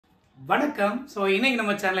வணக்கம். ஸோ இன்னைக்கு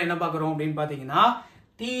நம்ம சேனல்ல என்ன பார்க்குறோம் அப்படின்னு பார்த்தீங்கன்னா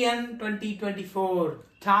TN 2024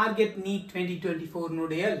 target NEET 2024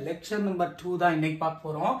 னுடைய lecture number 2 தான் இன்னைக்கு பார்க்க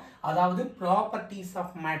போறோம். அதாவது ப்ராப்பர்ட்டிஸ்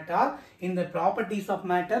ஆஃப் மேட்டர். இந்த ப்ராப்பர்ட்டிஸ் ஆஃப்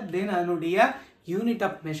மேட்டர் தென் அதனுடைய யூனிட்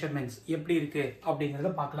ஆஃப் மெஷர்மெண்ட்ஸ் எப்படி இருக்கு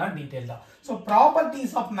அப்படிங்கறத பார்க்கலாம் டீடைலா. ஸோ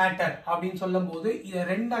ப்ராப்பர்ட்டிஸ் ஆஃப் மேட்டர் அப்படின்னு சொல்லும்போது இதை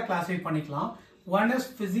ரெண்டா கிளாஸிஃபை பண்ணிக்கலாம். One is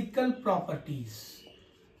physical properties.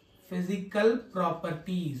 physical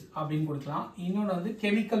properties அப்படினு கொடுக்கலாம். இன்னொன்று வந்து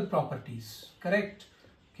chemical properties. correct?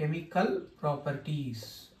 chemical properties.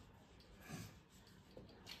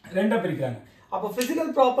 ரெண்டா பிரிக்கிறாங்க. அப்போ physical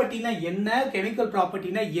propertyனா என்ன, chemical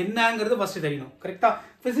propertyனா என்னங்கிறது ஃபர்ஸ்ட் தெரியணும். கரெக்ட்டா?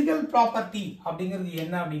 physical property அப்படிங்கிறது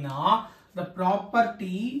என்ன அப்படினா the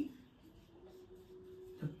property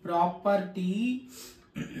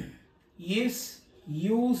is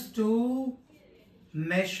used to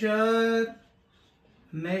measure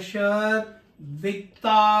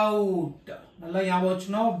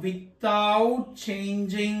without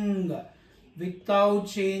changing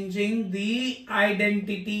the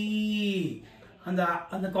identity.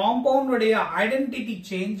 அந்த காம்பவுண்ட் உடைய ஐடென்டிட்டி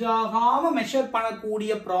சேஞ்ச் ஆகாம மெஷர்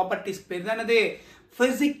பண்ணக்கூடிய ப்ராப்பர்ட்டிஸ் பேர் தான் என்னது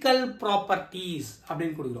பிசிக்கல் ப்ராப்பர்ட்டிஸ்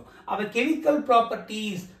அப்படின்னு கொடுக்கிறோம். அப்ப chemical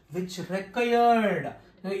properties which required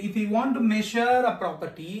if you want to measure a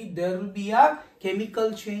property there will be a chemical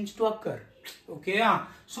change to occur. Okay,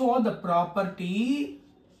 so the property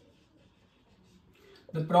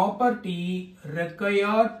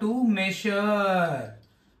required to measure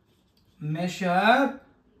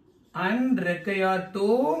and required to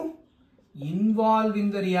involve in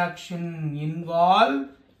the reaction.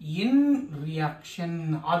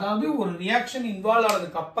 அதாவது ஒரு reaction involve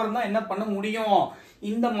ஆனதுக்கு அப்புறம் தான் என்ன பண்ண முடியும்,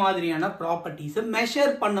 இந்த மாதிரியான ப்ராப்பர்ட்டிஸ்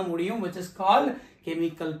மெஷர் பண்ண முடியும், which is called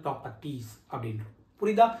chemical properties அப்படின்றோம்.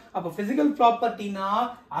 புரியுதா? அப்ப பிசிக்கல் ப்ராப்பர்ட்டினா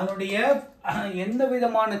அதனுடைய எந்த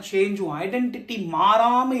விதமான சேஞ்சும் ஐடென்டிட்டி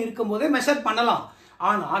மாறாம இருக்கும் போதே மெஷர் பண்ணலாம்.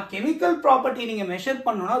 ஆனா கெமிக்கல் ப்ராப்பர்ட்டி நீங்க மெஷர்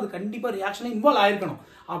பண்ணணும்னா அது கண்டிப்பா ரியாக்ஷன் இன்வால்வ் ஆயிருக்கணும்.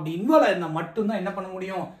 அப்படி இன்வால்வ் ஆயிருந்தா மட்டும்தான் என்ன பண்ண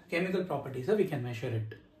முடியும், chemical properties we can measure it.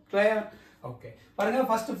 clear? Okay, பாருங்க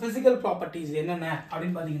ஃபர்ஸ்ட் பிசிக்கல் ப்ராப்பர்ட்டிஸ் என்னென்ன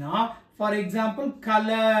அப்படின்னு பாத்தீங்கன்னா ஃபார் எக்ஸாம்பிள்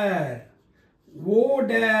கலர்,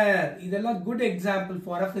 ஓடர், இதெல்லாம் good example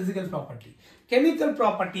for a physical property. Chemical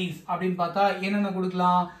properties அப்படின்னு பார்த்தா என்னென்ன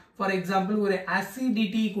கொடுக்கலாம், ஃபார் எக்ஸாம்பிள் ஒரு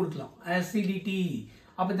அசிடிட்டி கொடுக்கலாம். அசிடிட்டி,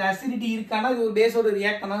 அப்ப இந்த அசிடிட்டி இருக்கானா இது ஒரு பேஸோட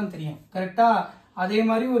ரியாக்ட் பண்ணாலும் தெரியும். கரெக்டா? அதே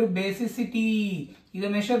மாதிரி ஒரு பேசிசிட்டி, இதை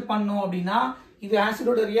மெஷர் பண்ணோம் அப்படின்னா இது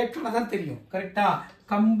ஆசிடோட ரியாக்ட் பண்ணாதான் தெரியும். கரெக்டா?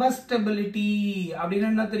 கம்பஸ்டபிலிட்டி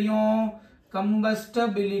அப்படின்னு என்ன தெரியும்,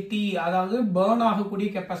 கம்பஸ்டபிலிட்டி அதாவது பேர்ன் ஆகக்கூடிய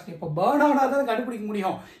கெப்பாசிட்டி. இப்போ பேர்ன் ஆனாதான் கண்டுபிடிக்க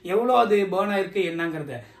முடியும் எவ்வளவு அது பேர்ன் ஆயிருக்கு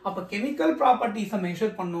என்னங்கிறது. அப்ப கெமிக்கல் ப்ராப்பர்ட்டிஸை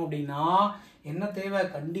மெஷர் பண்ணோம் அப்படின்னா என்ன தேவை,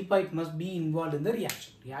 கண்டிப்பா it must be involve in the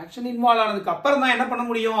reaction involve ஆனதுக்கு அப்புறம் தான் என்ன பண்ண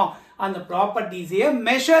முடியும், அந்த ப்ராப்பர்ட்டிஸையே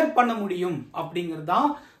மெஷர் பண்ண முடியும். அப்படிங்கிறது தான்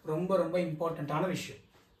ரொம்ப ரொம்ப இம்பார்ட்டன்டான விஷயம்.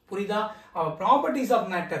 புரியுதா? ப்ராப்பர்ட்டிஸ் ஆஃப்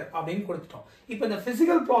மேட்டர் அப்படின்னு கொடுத்துட்டோம். இப்போ இந்த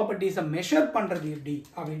பிசிக்கல் ப்ராப்பர்ட்டிஸை மெஷர் பண்றது எப்படி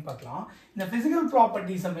அப்படின்னு பார்க்கலாம். இந்த பிசிக்கல்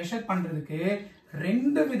ப்ராப்பர்ட்டிஸை மெஷர் பண்றதுக்கு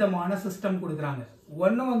ரெண்டு விதமான சிஸ்டம் கொடுக்குறாங்க.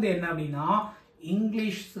 ஒன்னு வந்து என்ன அப்படின்னா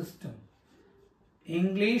இங்கிலீஷ்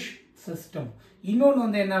சிஸ்டம், இன்னொன்னு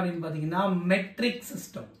வந்து என்ன அப்படின்னு பாத்தீங்கன்னா மெட்ரிக்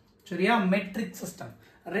சிஸ்டம். சரியா? மெட்ரிக் சிஸ்டம்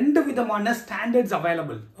ரெண்டு விதமான ஸ்டாண்டர்ட்ஸ்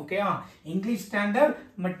அவைலபிள். ஓகேயா? இங்கிலீஷ் ஸ்டாண்டர்ட்,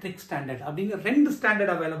 மெட்ரிக் ஸ்டாண்டர்ட் அப்படின்னு ரெண்டு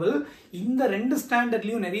ஸ்டாண்டர்ட் அவைலபிள். இந்த ரெண்டு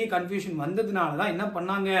ஸ்டாண்டர்ட்லயும் நிறைய கன்ஃபியூஷன் வந்ததுனால தான் என்ன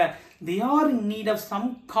பண்ணாங்க, they are in need of some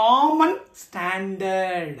common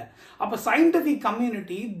standard. அப்ப scientific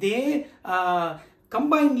community they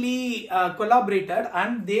combinedly collaborated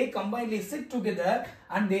and they combinedly sit together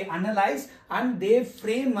and they analyze and they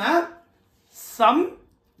frame some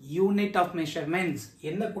unit of measurements.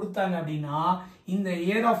 என்ன கொடுத்தாங்க அப்படின்னா இந்த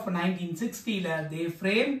year of 1960ல they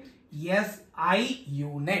frame SI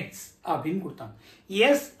units அப்படின்னு கொடுத்தாங்க.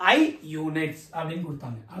 SI units அப்படின்னு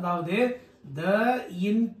கொடுத்தாங்க. அதாவது the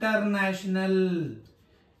international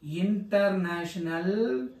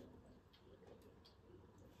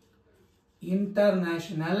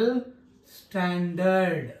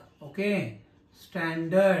standard.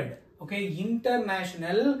 okay,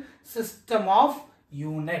 international system of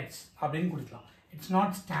units அப்படின்னு கொடுக்கலாம். it's not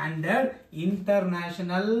standard,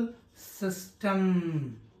 international system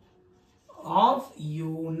of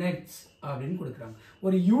units அப்படின்னு கொடுக்குறாங்க.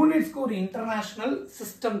 ஒரு யூனிட்ஸ்க்கு ஒரு இன்டர்நேஷனல்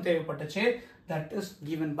சிஸ்டம் தேவைப்பட்டுச்சு. that is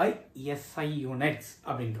given by SI units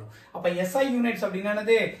அப்படின்றோம். அப்ப SI units அப்படின்னா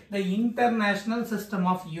the international system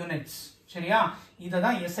of units. சரியா? இதை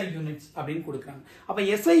தான் SI யூனிட்ஸ் அப்படின்னு கொடுக்குறாங்க. அப்போ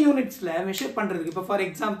SI யூனிட்ஸில் மெஷர் பண்ணுறதுக்கு இப்போ ஃபார்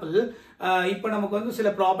எக்ஸாம்பிள் இப்போ நமக்கு வந்து சில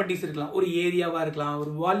ப்ராப்பர்ட்டிஸ் இருக்கலாம், ஒரு ஏரியாவாக இருக்கலாம்,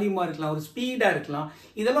 ஒரு வால்யூமாக இருக்கலாம், ஒரு ஸ்பீடாக இருக்கலாம்.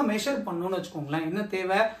 இதெல்லாம் மெஷர் பண்ணணும்னு வச்சுக்கோங்களேன், என்ன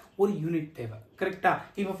தேவை? ஒரு யூனிட் தேவை. கரெக்டா?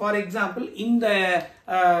 இப்போ ஃபார் எக்ஸாம்பிள் இந்த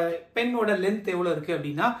பென்னோட லென்த் எவ்வளோ இருக்குது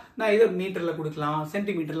அப்படின்னா நான் ஏதோ மீட்டரில் கொடுக்கலாம்,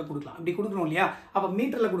 சென்டிமீட்டரில் கொடுக்கலாம், அப்படி கொடுக்குறோம் இல்லையா? அப்போ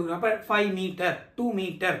மீட்டரில் கொடுக்குறோம். அப்போ 5 மீட்டர், 2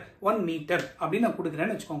 மீட்டர், 1 மீட்டர் அப்படின்னு நான்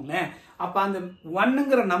கொடுக்குறேன்னு வச்சுக்கோங்களேன். அப்போ அந்த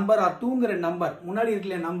 1ங்கிற நம்பர் ஆர் 2ங்கிற நம்பர் முன்னாடி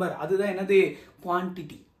இருக்கிற நம்பர் அதுதான் என்னது?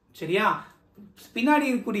 குவான்டிட்டி. சரியா? பின்னாடி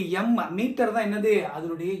இருக்கக்கூடிய மீட்டர் தான் என்னது?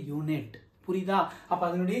 அதனுடைய யூனிட். புரியுதா? அப்ப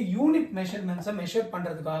அதனுடைய யூனிட் மெஷர்மெண்ட்ஸை மெஷர்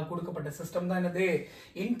பண்றதுக்காக கொடுக்கப்பட்ட சிஸ்டம் தான் என்னது?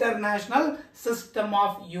 International system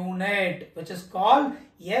of unit which is called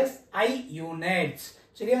SI units.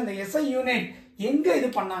 சரியா? அந்த SI யூனிட் எங்க இது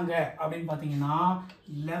பண்ணாங்க அப்படின்னு பாத்தீங்கன்னா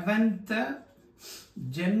 11th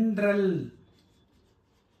general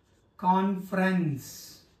conference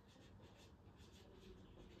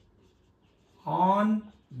on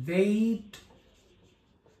weight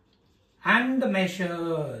and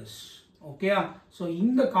measures. Okay, so in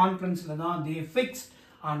the conference they fixed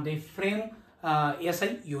and they frame SI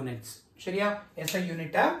units. சரியா? SI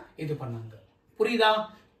யூனிட் இது பண்ணாங்க. புரியுதா?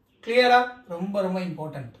 கிளியரா? ரொம்ப ரொம்ப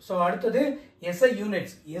இம்பார்ட்டன்ட். ஸோ அடுத்தது SI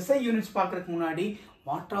யூனிட்ஸ். SI யூனிட்ஸ் பார்க்கறதுக்கு முன்னாடி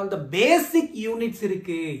what all the basic units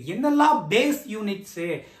இருக்கு, என்னெல்லாம் பேஸ் யூனிட்ஸ்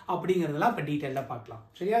அப்படிங்கிறதெல்லாம் இப்போ டீட்டெயிலாக பார்க்கலாம்.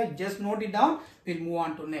 சரியா? Just note it down, will move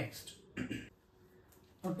on to next.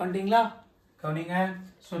 Note பண்ணிட்டீங்களா? கவனிங்க.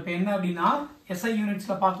 ஸோ இப்போ என்ன அப்படின்னா SI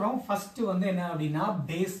யூனிட்ஸ்ல பார்க்குறோம். ஃபர்ஸ்ட் வந்து என்ன அப்படின்னா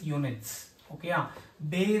பேஸ் யூனிட்ஸ். ஓகேயா?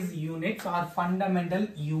 Base units R fundamental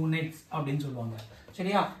units அப்படின்னு சொல்லுவாங்க.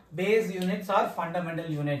 சரியா? Base units R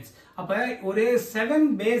fundamental units. அப்போ ஒரு 7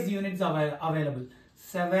 base units available.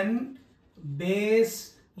 7 base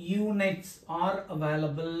units are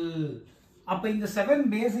available. அப்போ இந்த 7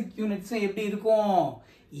 பேசிக் யூனிட்ஸ் எப்படி இருக்கும்?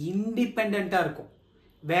 இண்டிபெண்டா இருக்கும்,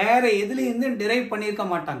 வேற எதுல இருந்து டிரைவ் பண்ணிருக்க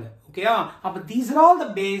மாட்டாங்க. ஓகேயா? அப்ப these are all the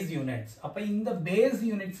base units. அப்ப இந்த பேஸ்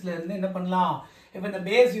யூனிட்ஸ்ல இருந்து என்ன பண்ணலாம்? இப்ப இந்த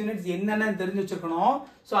பேஸ் யூனிட்ஸ் என்னன்னு தெரிஞ்சு வச்சிருக்கணும்.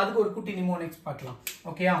 சோ அதுக்கு ஒரு குட்டி நிமோனிக்ஸ் பார்க்கலாம்.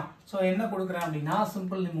 ஓகேயா? சோ என்ன கொடுக்குறேன் அப்படின்னா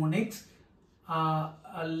simple mnemonics.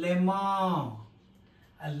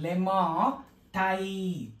 Lemma tie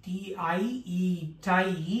TIE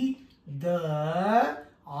tie the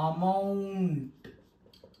amount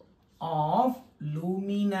of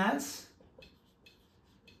luminous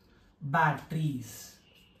batteries.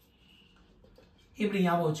 இப்படி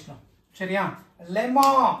ஞாபகம் வச்சுக்கலாம். சரியா? லெமா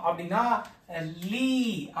அப்படின்னா லீ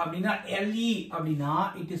அப்படின்னா LE அப்படின்னா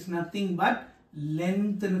இட் இஸ் நத்திங் பட்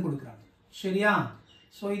லென்த்னு கொடுக்குறாங்க. சரியா?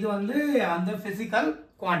 ஸோ இது வந்து அந்த பிசிக்கல்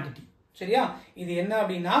குவான்டிட்டி. சரியா? இது என்ன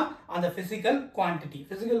அப்படின்னா அந்த பிசிக்கல் குவான்டிட்டி.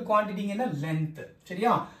 பிசிக்கல் குவான்டிட்டிங்க என்ன? லென்த்.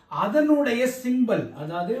 சரியா? அதனுடைய சிம்பல்,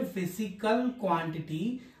 அதாவது பிசிக்கல் குவான்டிட்டி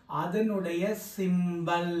அதனுடைய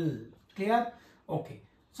symbol. Clear? Okay.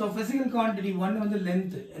 So physical quantity 1 வந்து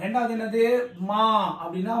length, ரெண்டாவது என்னது? மா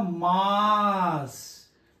அப்படின்னா mass,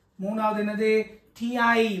 மூணாவது என்னது?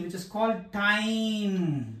 TI which is called time,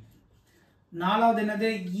 நாலாவது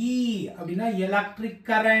என்னது? E அப்படின்னா electric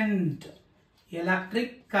current,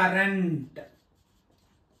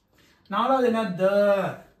 நாலாவது என்ன?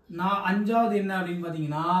 அஞ்சாவது என்ன அப்படின்னு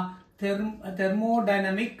பாத்தீங்கன்னா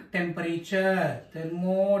thermodynamic temperature,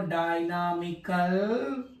 thermodynamical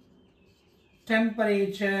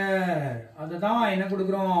டெம்பரேச்சர். அதுதான் என்ன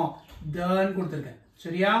கொடுக்குறோம்? டர்ன் கொடுத்துருக்கேன்.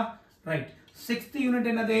 சரியா? ரைட். 6th யூனிட்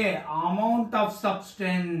என்னது? அமௌண்ட் ஆஃப்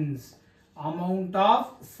சப்ஸ்டன்ஸ்,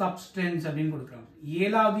 அப்படின்னு கொடுக்குறோம்.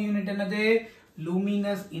 7வது யூனிட் என்னது?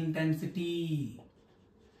 லூமினஸ் இன்டென்சிட்டி,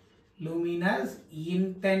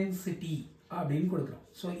 அப்படின்னு கொடுக்குறோம்.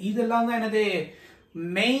 ஸோ இதெல்லாம் தான் என்னது?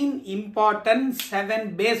 Main important 7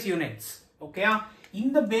 base units. ஓகேயா?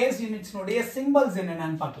 இந்த பேஸ் யூனிட்ஸ்னுடைய சிம்பிள்ஸ்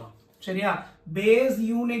என்னென்னு பார்க்கலாம். சரியா? பேஸ்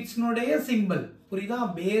யூனிட்ஸ்னுடைய சிம்பிள் புரியுதா?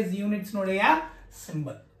 Base யூனிட்ஸ்னுடைய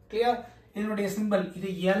simple clear? இதனுடைய சிம்பிள் இது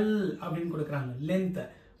L அப்படின்னு கொடுக்குறாங்க. லென்த்,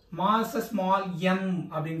 மாஸ் ஸ்மால் m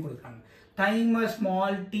அப்படின்னு கொடுக்குறாங்க. டைம்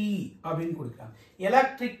ஸ்மால் t அப்படின்னு கொடுக்குறாங்க.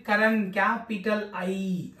 எலக்ட்ரிக் கரண்ட் கேபிட்டல் I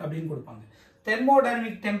அப்படின்னு கொடுப்பாங்க.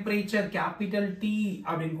 தெர்மோடைனமிக் டெம்பரேச்சர் கேபிட்டல் T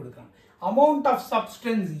அப்படின்னு கொடுக்குறாங்க. அமௌண்ட் ஆஃப்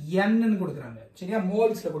சப்ஸ்டன்ஸ் n ன்னு கொடுக்குறாங்க. சரியா?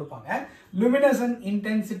 மோல்ஸ்ல கொடுப்பாங்க. லுமினசன்ட்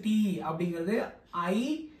இன்டென்சிட்டி அப்படிங்கிறது I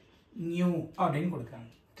நியூ அப்படின்னு கொடுக்குறாங்க.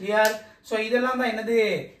 கிளியர்? சோ இதெல்லாம் தான் என்னது?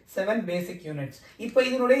 7 பேசிக் யூனிட்ஸ். இப்போ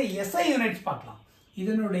இதனுடைய SI யூனிட்ஸ் பார்க்கலாம்.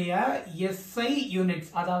 இதனுடைய SI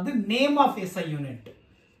யூனிட்ஸ், அதாவது name of SI unit.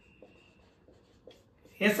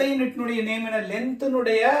 SI யூனிட்னுடைய name என்ன?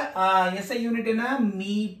 லென்த்னுடைய SI யூனிட் என்ன?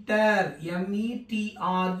 Metre,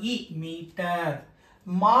 METRE metre.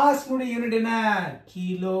 மாஸ்னுடைய யூனிட் என்ன?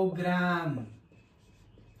 கிலோகிராம்,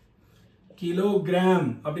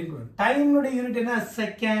 அப்படின்னு. டைம்னுடைய யூனிட் என்ன?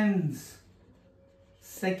 செகண்ட்ஸ்,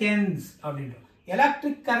 செகண்ட்ஸ் அப்படின்றோம்.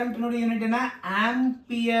 எலக்ட்ரிக் கரண்ட்னுடைய யூனிட் என்ன?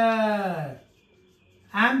 Ampere.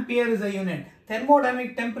 Ampere is a unit.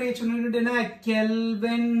 Thermodynamic temperature unit என்ன?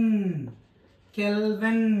 Kelvin.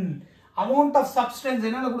 Kelvin. Amount of substance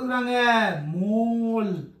என்னல கொடுக்குறாங்க?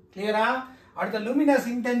 மோல். கிளியரா? அடுத்த லூமினஸ்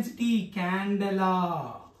இன்டென்சிட்டி கேண்டலா.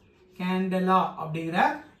 கேண்டலா அப்படிங்கிற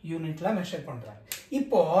யூனிட்ல மெஷர் பண்றாங்க.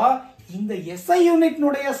 இப்போ இந்த SI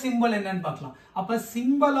யூனிட்னுடைய சிம்பல் என்னன்னு பார்க்கலாம். அப்ப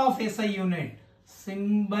symbol of SI unit,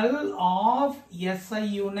 symbol of SI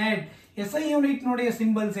unit, SI யூனிட்னுடைய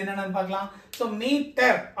symbols என்னன்னு பார்க்கலாம். சோ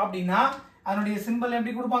மீட்டர் அப்படினா அதனுடைய சிம்பல்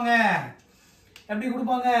எப்படி கொடுப்பாங்க? எப்படி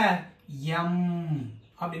கொடுப்பாங்க? m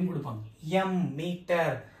அப்படின்னு கொடுப்பாங்க. m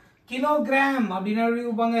metre. கிலோகிராம் அப்படினா எப்படி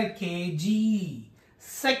கொடுப்பாங்க? kg.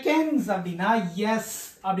 செகண்ட்ஸ் அப்படினா s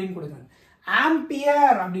அப்படின்னு கொடுப்பாங்க.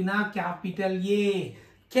 ஆம்பியர் அப்படினா கேபிட்டல் A.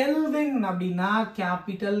 கெல்வின் அப்படினா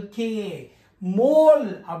கேபிட்டல் K. மோல்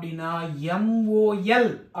அப்படினா MOL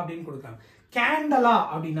அப்படின்னு கொடுக்குறாங்க. கேண்டலா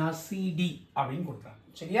அப்படினா CD அப்படின்னு கொடுக்குறாங்க.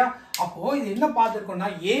 சரியா? அப்போ இது என்ன பார்த்திருக்கோம்னா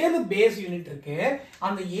 7 பேஸ் யூனிட் இருக்கு.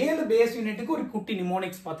 அந்த 7 பேஸ் யூனிட்டுக்கு ஒரு குட்டி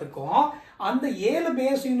நிமோனிக்ஸ் பார்த்திருக்கோம். அந்த 7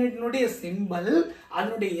 பேஸ் யூனிட்னுடைய சிம்பல்,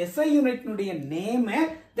 அதனுடைய SI யூனிட்னுடைய நேம்,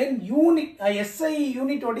 தென் யூனிட் SI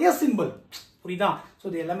யூனிட்டோடைய சிம்பல். புரியுதா? சோ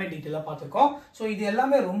இது எல்லாமே டீடைலா பார்த்திருக்கோம். சோ இது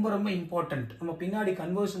எல்லாமே ரொம்ப ரொம்ப இம்பார்ட்டன்ட். நம்ம பின்னாடி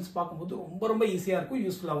கன்வர்ஷன்ஸ் பார்க்கும்போது ரொம்ப ரொம்ப ஈஸியா இருக்கும்,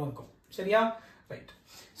 யூஸ்ஃபுல்லாவும் இருக்கும். சரியா? ரைட்.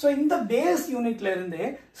 சோ இந்த பேஸ் யூனிட்ல இருந்து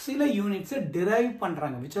சில யூனிட்ஸ் டிரைவ்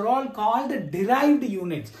பண்றாங்க, which are all called derived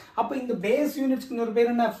units. அப்ப இந்த பேஸ் யூனிட்ஸ்க்கு இன்னொரு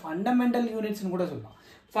பேர் என்ன? ஃபண்டமெண்டல் யூனிட்ஸ்னு கூட சொல்லலாம்.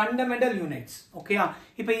 Fundamental units. ஓகேயா?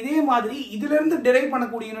 இப்போ இதே மாதிரி இதுல இருந்து டிரைவ்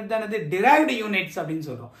பண்ணக்கூடிய யூனிட் தான் இது derived units அப்படின்னு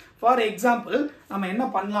சொல்றோம். ஃபார் எக்ஸாம்பிள் நம்ம என்ன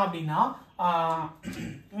பண்ணலாம் அப்படின்னா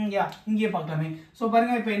இங்கே பார்க்கலாமே. ஸோ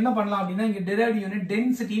பாருங்க, இப்போ என்ன பண்ணலாம் அப்படின்னா இங்கே derived unit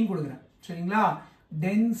டென்சிட்டின்னு கொடுக்குறேன். சரிங்களா?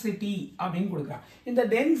 டென்சிட்டி அப்படின்னு கொடுக்குறேன். இந்த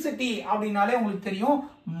டென்சிட்டி அப்படின்னாலே உங்களுக்கு தெரியும்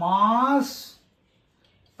மாஸ்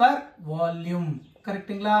பர் வால்யூம்.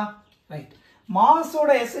 கரெக்ட்டுங்களா? ரைட்.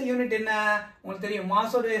 மாஸோட SI யூனிட் என்ன? உங்களுக்கு தெரியும்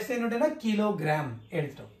மாஸோட SI யூனிட் என்ன? கிலோகிராம்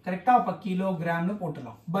எடுத்துட்டோம். கரெக்டா? அப்ப கிலோகிராம்னு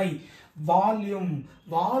போட்டுடலாம். By volume.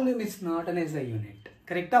 Volume is not an SI unit.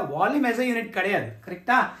 கரெக்டா? வால்யூம் SI யூனிட் கிடையாது.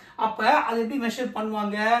 கரெக்டா? அப்ப அது எப்படி மெஷர்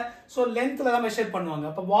பண்ணுவாங்க? சோ லென்த்ல தான் மெஷர் பண்ணுவாங்க.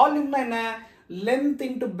 அப்ப வால்யூம்னா என்ன? Length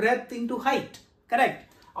into breadth into height. Correct?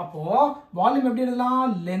 அப்போ வால்யூம் எப்படி எழுதலாம்?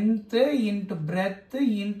 Length into breadth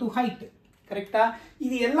into height. கரெக்டா?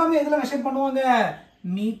 இது எல்லாமே எதுல மெஷர் பண்ணுவாங்க?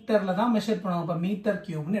 மீட்டர்ல தான் மெஷர் பண்ணுவாங்க. அப்ப மீட்டர்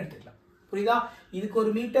கியூப்னு எடுத்துக்கலாம். புரியுதா? இதுக்கு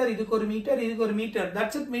ஒரு மீட்டர், இதுக்கு ஒரு மீட்டர், இதுக்கு ஒரு metre.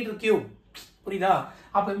 That's it, metre cube. புரியுதா?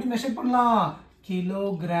 அப்ப எப்படி மெஷர் பண்ணலாம்?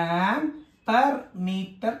 கிலோகிராம் per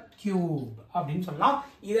meter cube அப்படின்னு சொல்லலாம்.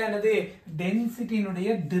 இது என்னது? டென்சிட்டினுடைய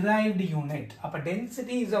derived unit. அப்ப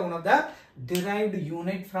density is one of the derived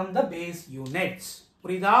unit from the base units.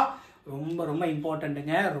 புரியுதா? ரொம்ப ரொம்ப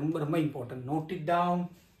இம்பார்ட்டன்ட்ங்க. ரொம்ப ரொம்ப இம்பார்ட்டன்ட். Note it down.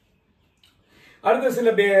 அடுத்த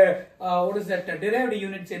சில what is that derived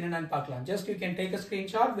units என்னன்னு பார்க்கலாம். Just you can take a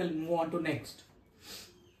screenshot. We'll move on to next.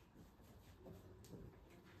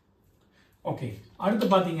 Okay.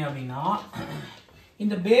 அடுத்து பாத்தீங்க அப்படின்னா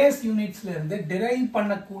இந்த பேஸ் யூனிட்ஸ்ல இருந்து டிரைவ்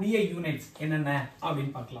பண்ணக்கூடிய யூனிட்ஸ் என்னென்ன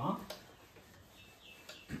அப்படின்னு பார்க்கலாம்.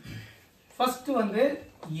 ஃபர்ஸ்ட் வந்து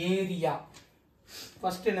ஏரியா.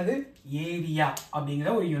 ஃபர்ஸ்ட் என்னது? ஏரியா அப்படிங்கிற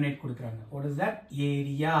ஒரு யூனிட் கொடுக்குறாங்க. what is that?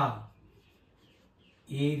 Area.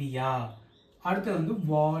 Area. அடுத்து வந்து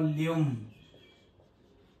வால்யூம்.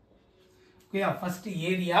 ஓகே, ஃபர்ஸ்ட்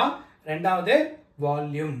ஏரியா, ரெண்டாவது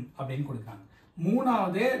வால்யூம் அப்படின்னு கொடுக்குறாங்க.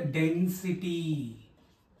 மூணாவது டென்சிட்டி.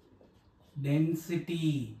 டென்சிட்டி.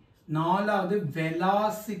 நாலாவது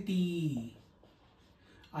வெலாசிட்டி.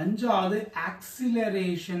 அஞ்சாவது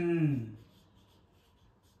ஆக்சிலரேஷன்.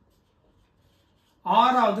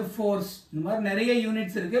 ஆறாவது ஃபோர்ஸ். இந்த மாதிரி நிறைய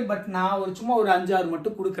யூனிட்ஸ் இருக்கு. பட் நான் சும்மா ஒரு 5-6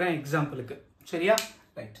 மட்டும் கொடுக்குறேன் எக்ஸாம்பிளுக்கு. சரியா?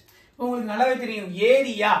 ரைட். உங்களுக்கு நல்லாவே தெரியும்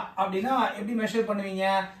ஏரியா அப்படின்னா எப்படி மெஷர் பண்ணுவீங்க?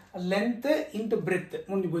 Length into breadth.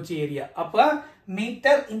 முடிஞ்சு போச்சு ஏரியா. அப்ப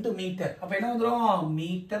மீட்டர் இன்டு மீட்டர். அப்ப என்ன வந்துடும்?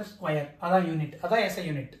 Metre square. அதான் யூனிட். அதான் SI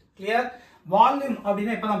யூனிட். கிளியர்? வால்யூம்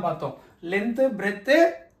அப்படின்னா இப்பதான் பார்த்தோம். லென்த், பிரெத்,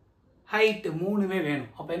 ஹைட் மூணுமே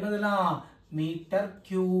வேணும். அப்ப என்னதுலாம்? மீட்டர்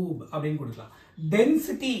கியூப் அப்படின்னு கொடுக்கலாம்.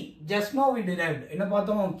 Density just no we derived. என்ன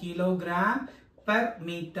பார்த்தோம்? கிலோகிராம் per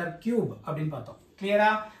மீட்டர் கியூப் அப்படின்னு பார்த்தோம்.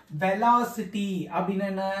 கிளியரா? வெலாசிட்டி அப்படின்னா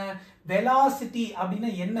என்ன? வெலாசிட்டி அப்படின்னா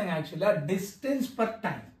என்னங்க? ஆக்சுவலா distance per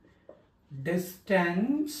time.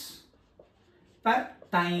 Distance per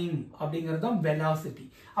time அப்படிங்கிறது தான் வெலாசிட்டி.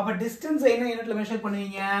 அப்ப டிஸ்டன்ஸ் என்ன யூனிட்ல மெஷர்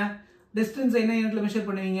பண்ணுவீங்க? டிஸ்டன்ஸ் என்ன யூனிட்ல மெஷர்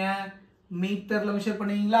பண்ணுவீங்க? மீட்டர்ல மெஷர்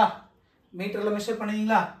பண்ணுவீங்களா? மீட்டர்ல மெஷர்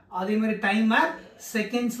பண்ணுவீங்களா? அதே மாதிரி டைம்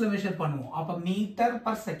செகண்ட்ஸ்ல மெஷர் பண்ணுவோம். அப்ப மீட்டர்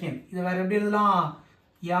பர் செகண்ட். இது வேற எப்படி எழுதலாம்?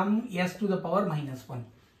 ms to the power -1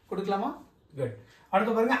 கொடுக்கலாமா? குட்.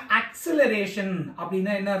 அடுத்து பாருங்க, ஆக்சிலரேஷன்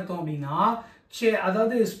அப்படின்னா என்ன அர்த்தம் அப்படின்னா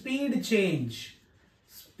அதாவது speed change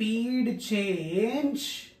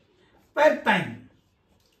per time.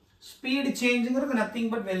 Speed change is nothing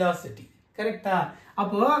but velocity. Correct?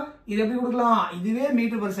 அப்போ இது எப்படி கொடுக்கலாம்? இதுவே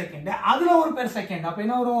மீட்டர் per second. அதுல ஒரு per second. அப்ப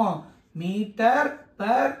என்ன வரும்? Metre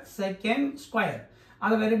per second square.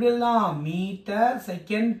 அது வேரியபிள் தான் மீட்டர்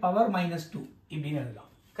செகண்ட் பவர் -2 இப்படின்னு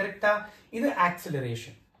எழுதலாம். கரெக்டா? இது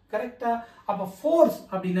ஆக்சிலரேஷன். கரெக்டா? அப்ப ஃபோர்ஸ்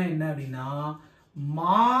அப்படின்னா என்ன அப்படின்னா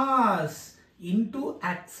mass into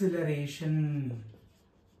acceleration.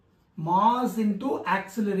 Mass into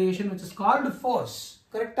acceleration, which is called force.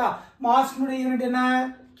 Correct? Mass unit என்ன?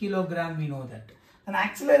 Kilogram, we know that. And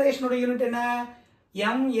acceleration unit என்ன?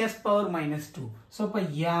 ms power -2. So,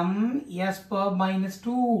 ms power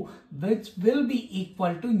 -2, which will be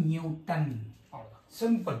equal to Newton.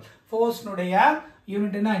 Simple. Force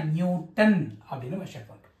unit என்ன? Newton அப்படின்னு measure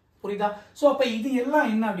பண்றோம். புரியுதா? So, அப்ப இது எல்லாம்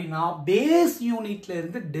என்ன அப்படின்னா பேஸ் யூனிட்ல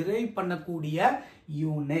இருந்து டிரைவ் பண்ணக்கூடிய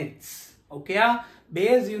யூனிட்ஸ். ஓகேயா?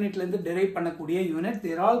 பேஸ் யூனிட்ல இருந்து டிரைவ் பண்ணக்கூடிய unit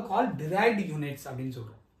they are all called derived units அப்படினு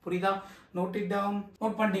சொல்றோம். புரியுதா? Note it down.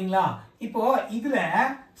 நோட் பண்ணிட்டீங்களா? இப்போ இதுல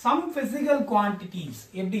some physical quantities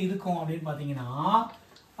எப்படி இருக்கும் அப்படினு பாத்தீங்கன்னா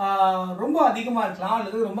ரொம்ப அதிகமா இருக்கலாம்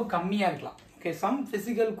அல்லது ரொம்ப கம்மியா இருக்கலாம். Okay, some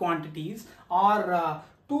physical quantities are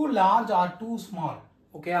too large or too small.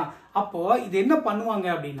 ஓகேயா? அப்போ இது என்ன பண்ணுவாங்க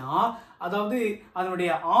அப்படின்னா அதாவது அதனுடைய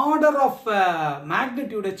ஆர்டர் ஆஃப்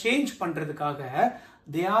மேக்னிட்யூட சேஞ்ச் பண்றதுக்காக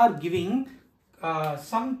they are giving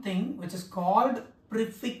something which is called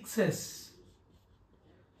prefixes.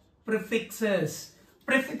 Prefix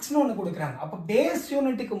னு ஒன்னு கொடுக்கறாங்க. அப்ப பேஸ்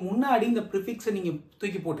யூனிட்டுக்கு முன்னாடி இந்த prefix நீங்க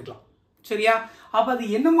தூக்கி போட்டுக்கலாம். சரியா? அப்ப அது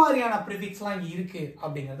என்ன மாதிரியான prefixலாம் இங்க இருக்கு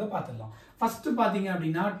அப்படிங்கறத பார்த்துடலாம். ஃபர்ஸ்ட் பாத்தீங்க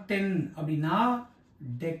அப்படின்னா 10 அப்படின்னா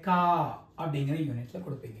டெகா அப்படிங்கற யூனிட்ல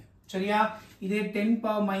கொடுப்பீங்க. சரியா? இதே 10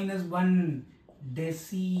 power -1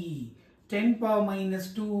 டெசி, 10 power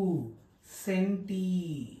 -2 சென்டி,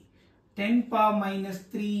 10 power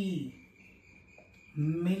 -3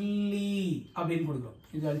 மில்லி அப்படின்னு கொடுக்கிறோம்.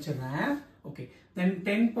 இது அழிச்சிடுறேன். ஓகே. தென்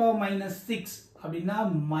 10 power -6 அப்படின்னா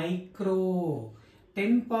மைக்ரோ,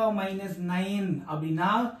 10 power -9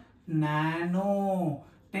 அப்படின்னா நானோ,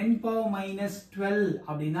 10 power -12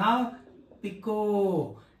 அப்படின்னா பிகோ,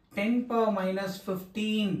 10 power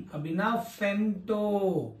 -15 அப்படின்னா ஃபெம்டோ.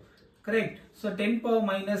 கரெக்ட்? ஸோ 10 power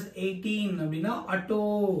 -18 அப்படின்னா அட்டோ,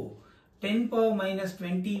 10 power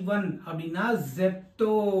 -21 அப்படின்னா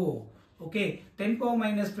ஜெப்டோ. ஓகே. 10 power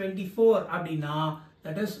 -24 அப்படின்னா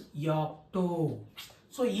that is யாக்டோ.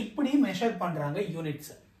 ஸோ இப்படி மெஷர் பண்றாங்க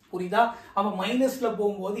யூனிட்ஸ். புரியுதா? அப்ப மைனஸ்ல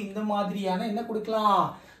போகும்போது இந்த மாதிரியான என்ன கொடுக்கலாம்?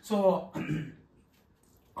 ஸோ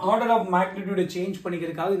ஆர்டர் ஆஃப் மேக்னிட்யூட சேஞ்ச்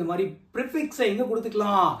பண்ணிக்கிறதுக்காக இந்த மாதிரி ப்ரிஃபிக்ஸை எங்க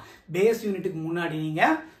கொடுத்துக்கலாம்? பேஸ் யூனிட்டுக்கு முன்னாடி நீங்க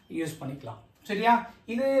யூஸ் பண்ணிக்கலாம். சரியா?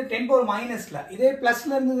 இது 10 power மைனஸ்ல. இதே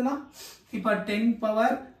பிளஸ்ல இருந்ததுன்னா இப்ப 10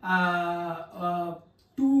 power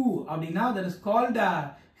 2 அப்படின்னா that is called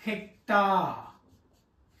ஹெக்டா.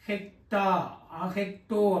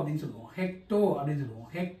 ஹெக்டோ அப்படின்னு சொல்லுவோம்.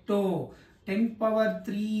 ஹெக்டோ. 10 power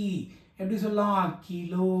 3 எப்படி சொல்லலாம்?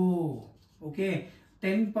 கிலோ. ஓகே.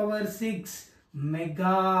 10 power 6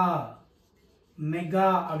 மெகா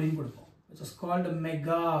அப்படின்னு கொடுப்போம், which is called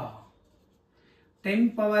mega. 10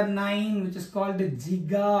 power 9 which is called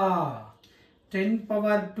giga. 10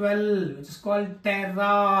 power 12 which is called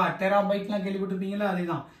terabyte கேள்விப்பட்டிருப்பீங்களா?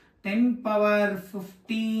 அதுதான். 10 power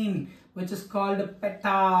 15 which is called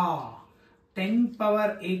peta. 10 power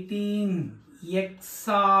 18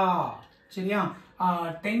 exa. சரியா?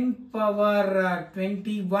 10 power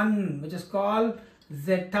 21 which is called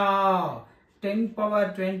zeta. 10 power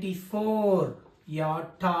 24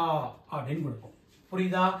 yata அப்படின்னு கொடுப்போம்.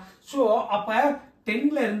 புரியுதா? So அப்ப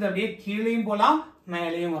 10ல இருந்து அப்படியே கீழேயும் போலாம்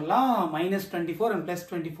மேலேயும் வரலாம். -24 and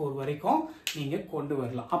 +24 வரைக்கும் நீங்க கொண்டு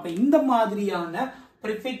வரலாம். அப்ப இந்த மாதிரியான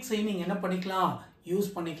ப்ரிஃபிக்ஸை நீங்க என்ன பண்ணிக்கலாம்? யூஸ்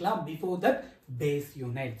பண்ணிக்கலாம் before that base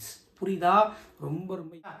units. புரியுதா? ரொம்ப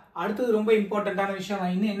அடுத்தது ரொம்ப இம்பார்ட்டன்டான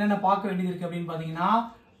விஷயம் இன்னும் என்னென்ன பார்க்க வேண்டியது இருக்கு அப்படின்னு பாத்தீங்கன்னா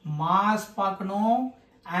மாஸ் பார்க்கணும்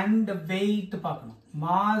and weight பார்க்கணும்.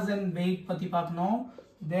 மாஸ் and weight பத்தி பார்க்கணும்.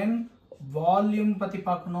 then volume பத்தி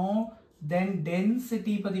பார்க்கணும். then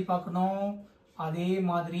density பத்தி பார்க்கணும். அதே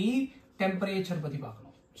மாதிரி டெம்பரேச்சர் பத்தி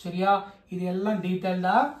பார்க்கணும். சரியா? இது எல்லாம்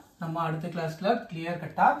டீடைல்டா நம்ம அடுத்த கிளாஸ்ல கிளியர்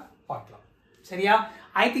கட்டா பார்க்கலாம். சரியா?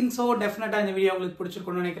 I think so. டெஃபினட்டா இந்த வீடியோ உங்களுக்கு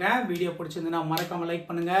பிடிச்சிருக்கும்னு நினைக்கிறேன். வீடியோ பிடிச்சிருந்தா மறக்காம லைக்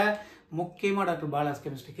பண்ணுங்க. முக்கியமா டாக்டர் பாலாஸ்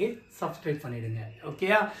கெமிஸ்ட்ரிக்கு சப்ஸ்கிரைப் பண்ணிடுங்க.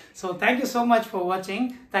 ஓகேயா? So thank you so much for watching.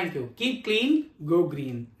 Thank you. Keep clean, go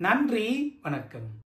green. நன்றி, வணக்கம்.